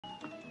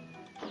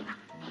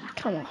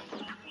Come on.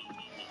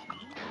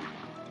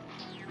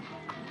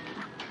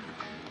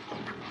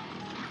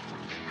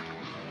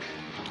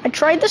 I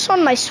tried this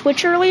on my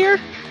Switch earlier.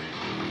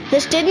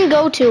 This didn't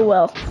go too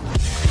well.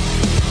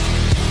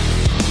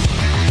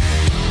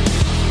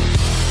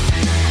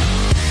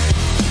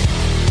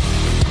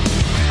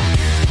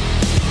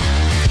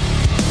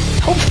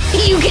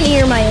 Hopefully you can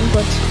hear my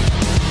inputs.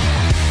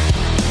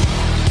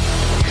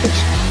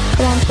 Please.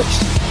 Come on, please.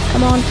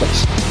 Come on,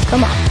 please.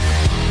 Come on.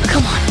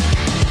 Come on.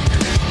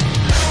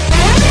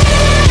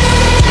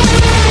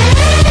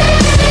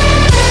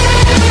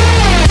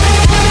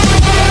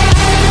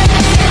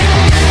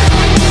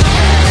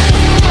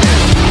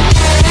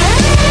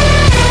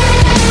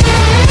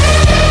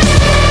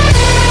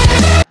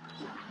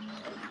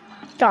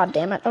 God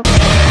damn it. Okay.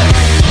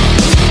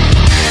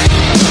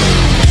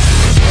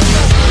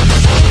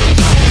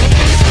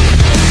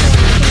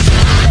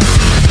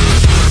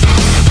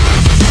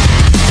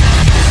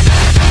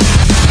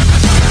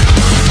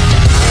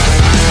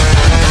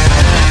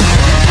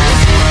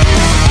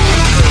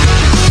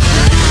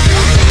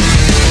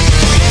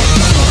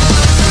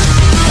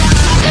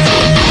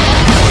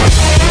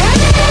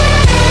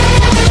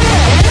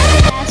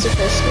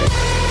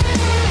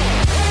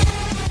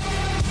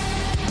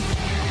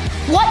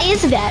 What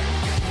is that?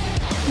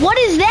 What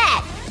is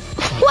that?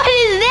 What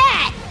is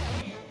that?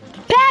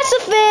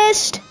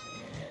 Pacifist!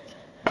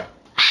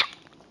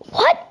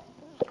 What?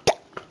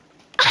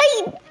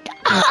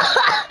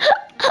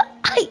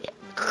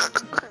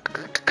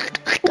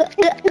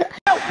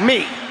 Help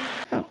me!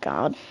 Oh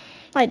God.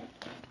 I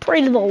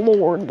pray to the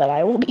Lord that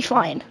I will be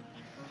fine.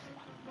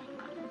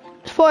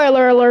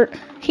 Spoiler alert,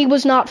 he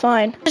was not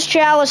fine. This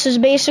chalice is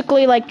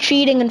basically like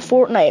cheating in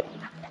Fortnite.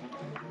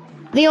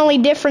 The only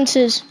difference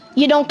is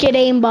you don't get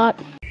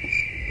aimbot.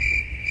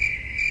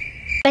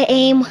 I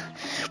aim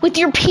with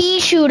your pea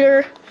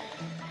shooter.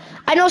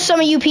 I know some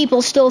of you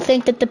people still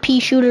think that the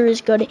pea shooter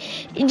is good.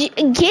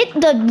 Get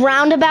the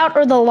roundabout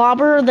or the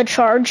lobber or the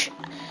charge.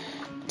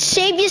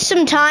 Save you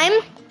some time.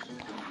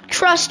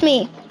 Trust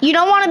me, you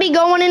don't want to be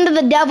going into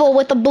the devil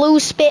with the blue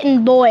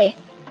spitting boy.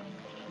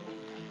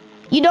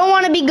 You don't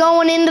want to be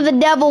going into the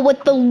devil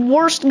with the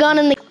worst gun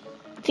in the...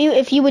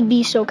 If you would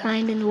be so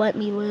kind and let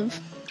me live.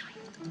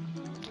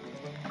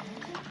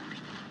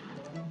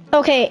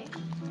 Okay.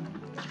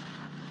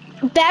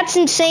 That's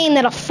insane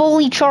that a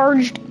fully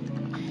charged...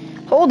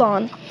 Hold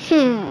on.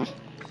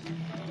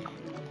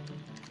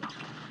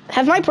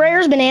 Have my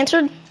prayers been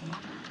answered?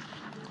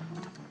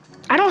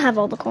 I don't have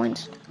all the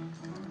coins.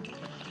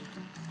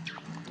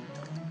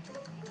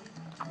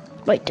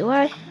 Wait, do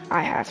I?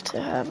 I have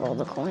to have all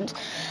the coins.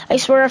 I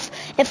swear,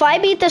 if I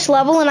beat this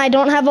level and I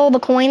don't have all the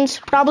coins,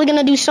 probably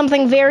gonna do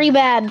something very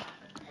bad.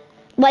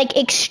 Like,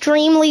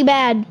 extremely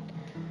bad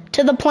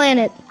to the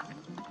planet.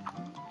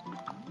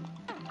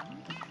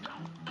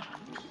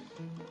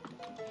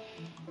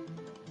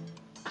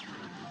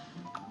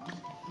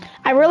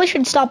 I really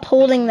should stop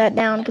holding that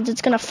down because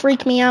it's gonna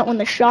freak me out when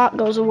the shot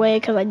goes away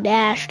because I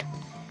dashed.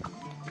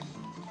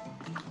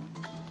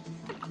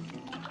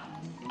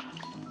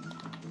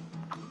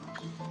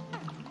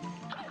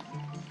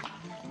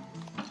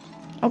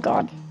 Oh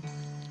God.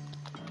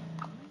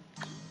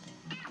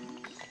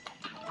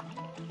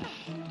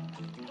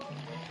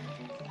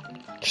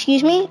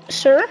 Excuse me,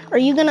 sir, are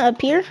you gonna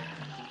appear?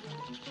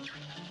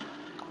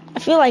 I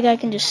feel like I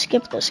can just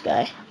skip this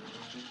guy.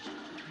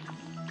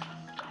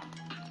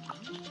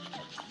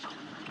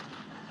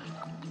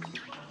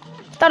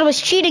 Thought it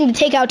was cheating to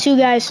take out two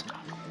guys.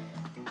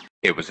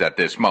 It was at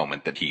this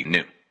moment that he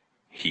knew.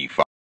 He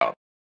fucked up.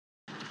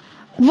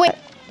 Wait.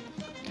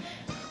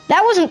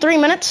 That wasn't 3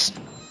 minutes.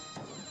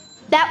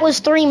 That was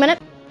 3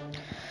 minutes.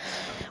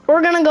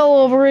 We're gonna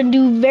go over and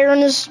do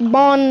Baroness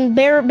von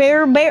Baroness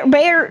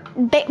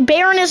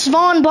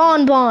von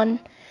Bonbon.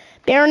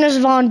 Baroness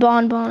von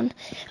Bonbon.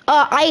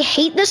 I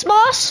hate this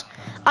boss.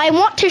 I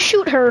want to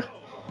shoot her.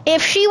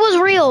 If she was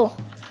real.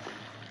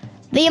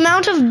 The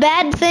amount of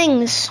bad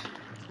things.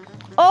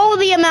 Oh,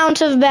 the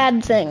amount of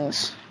bad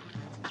things.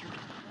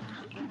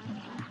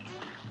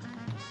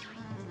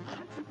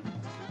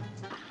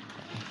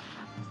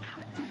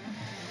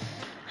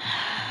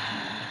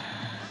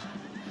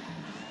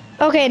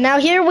 Okay, now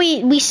here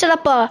we set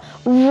up a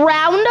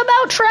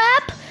roundabout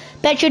trap.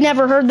 Bet you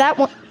never heard that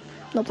one.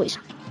 No, please.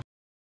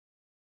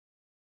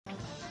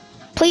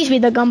 Please be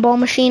the gumball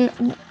machine.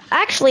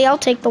 Actually, I'll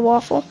take the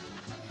waffle.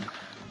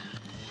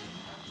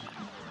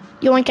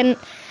 Yoink a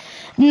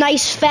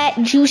nice,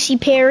 fat, juicy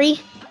Perry.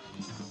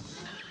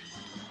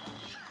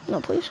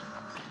 No, please.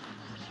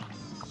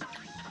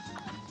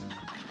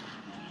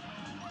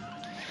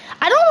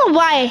 I don't know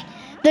why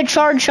the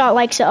charge shot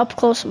likes it up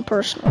close and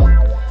personal.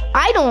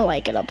 I don't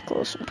like it up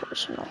close and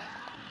personal.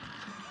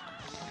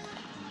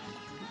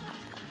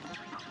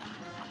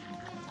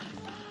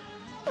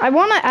 I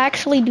want to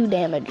actually do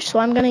damage, so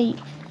I'm gonna...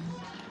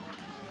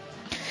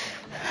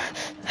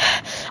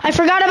 I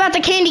forgot about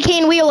the candy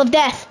cane wheel of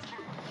death.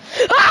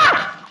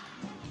 Ah!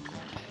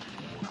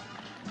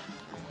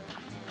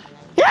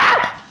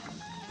 Ah!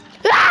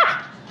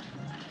 Ah!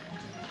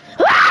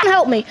 Ah!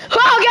 Help me.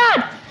 Oh,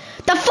 God!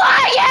 The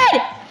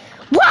fire!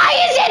 Why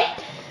is it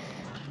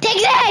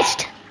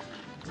exist?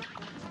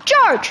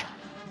 Charge!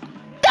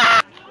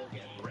 Ah!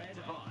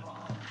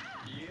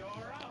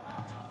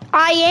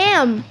 I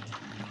am.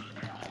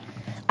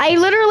 I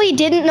literally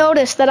didn't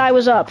notice that I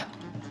was up.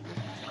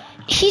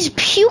 He's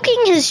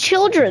puking his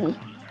children.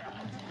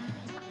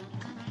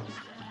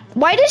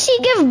 Why does he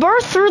give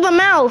birth through the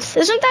mouth?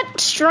 Isn't that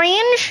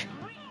strange?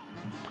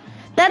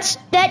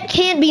 That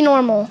can't be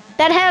normal.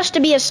 That has to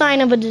be a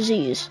sign of a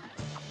disease.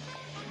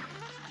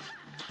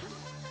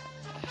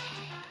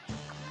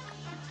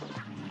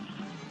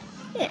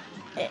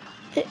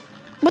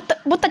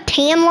 What the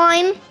tan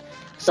line?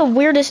 It's the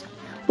weirdest.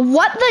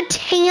 What the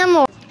tan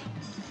line?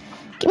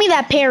 Give me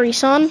that parry,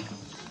 son.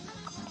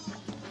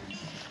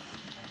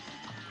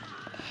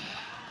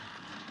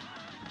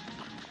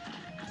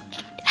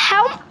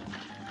 How?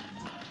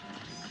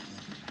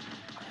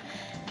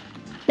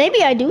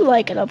 Maybe I do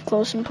like it up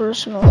close and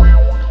personal.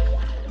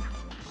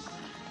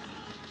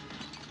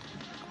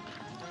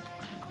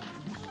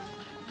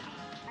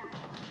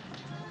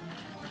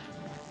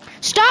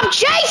 Stop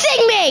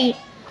chasing me!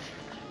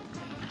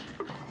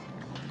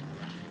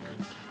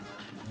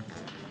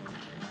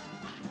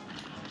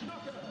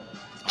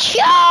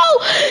 Yo!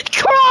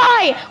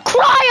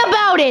 Cry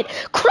about it!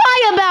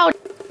 Cry about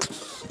it!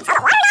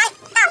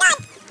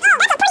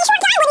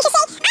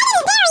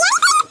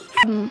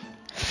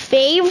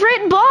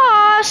 Favorite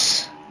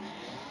boss?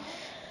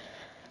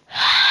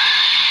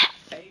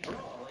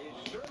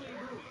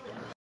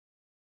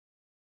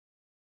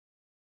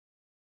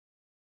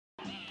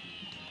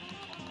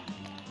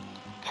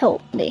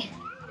 Help me.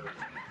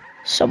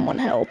 Someone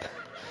help.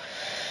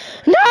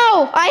 No!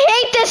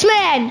 I hate this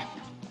man!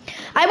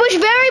 I wish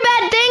very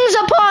bad things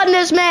upon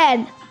this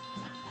man!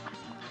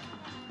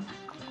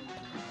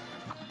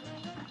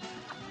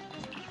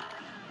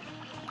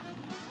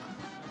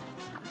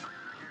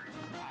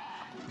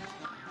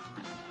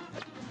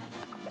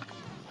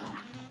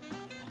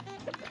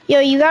 Yo,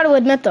 you gotta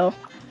admit though,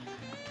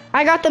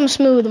 I got them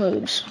smooth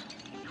moves.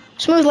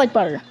 Smooth like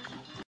butter.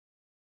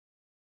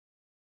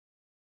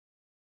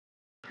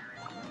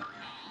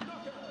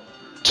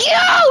 Yo,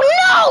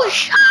 no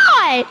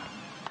shot!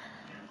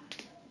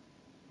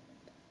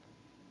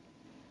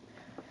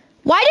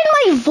 Why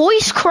did my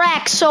voice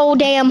crack so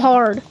damn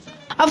hard?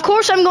 Of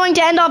course, I'm going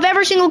to end off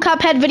every single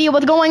Cuphead video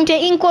with going to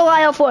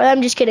Inkwell 4.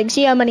 I'm just kidding.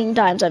 See how many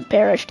times I've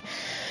perished.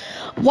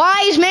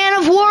 Wise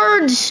man of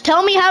words,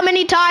 tell me how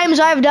many times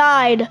I've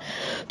died.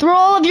 Through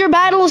all of your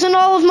battles and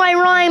all of my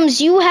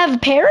rhymes, you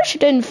have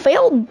perished and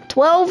failed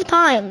 12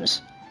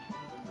 times.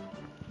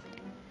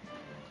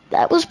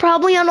 That was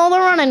probably on all the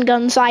run and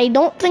guns. I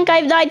don't think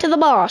I've died to the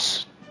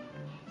boss.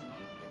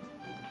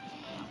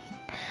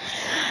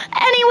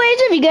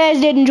 Anyways, if you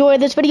guys did enjoy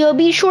this video,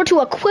 be sure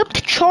to equip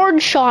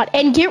charge shot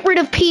and get rid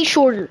of P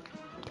shorter.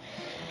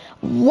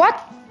 What?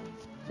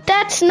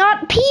 That's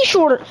not P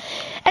shorter.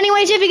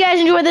 Anyways, if you guys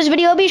enjoyed this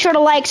video, be sure to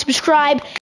like, subscribe.